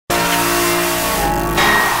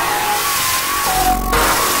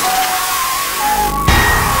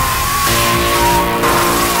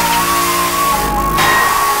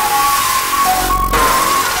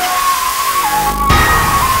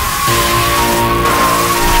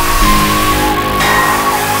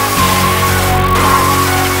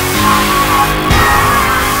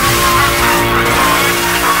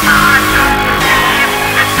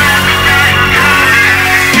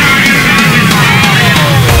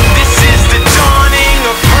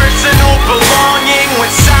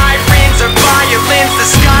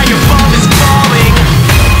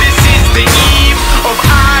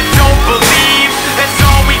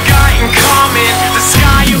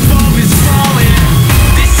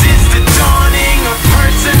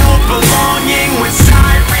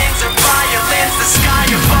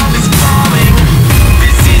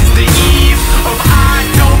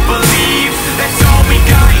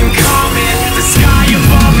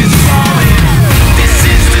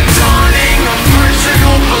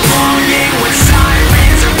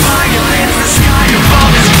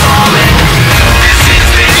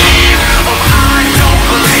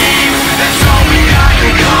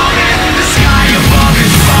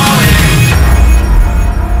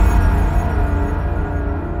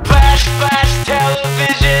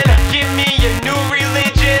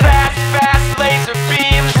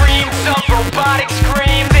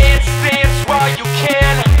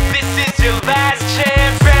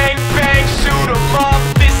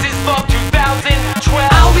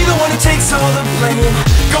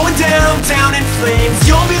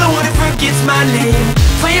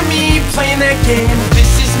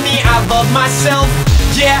myself.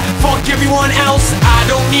 Yeah, fuck everyone else. I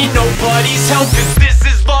don't need nobody's help, 'cause this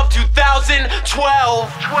is love 2012.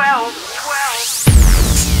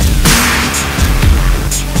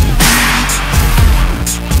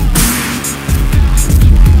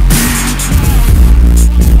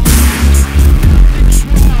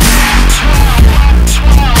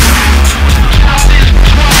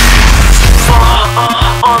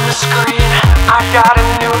 On the screen, I got a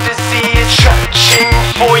new disease, searching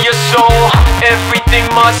for your soul. Everything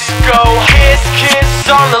must go. Kiss, kiss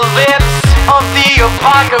on the lips of the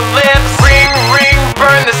apocalypse. Ring, ring,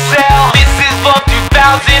 burn the cell. This is love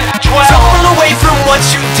 2012. Don't run away from what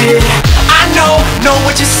you did. I know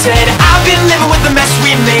what you said. I've been living with the mess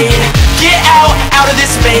we made. Get out of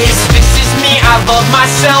this maze. This is me, I love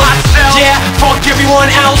myself. Yeah, fuck everyone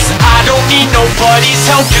else. I don't need nobody's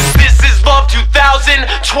help, 'cause this is love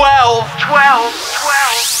 2012.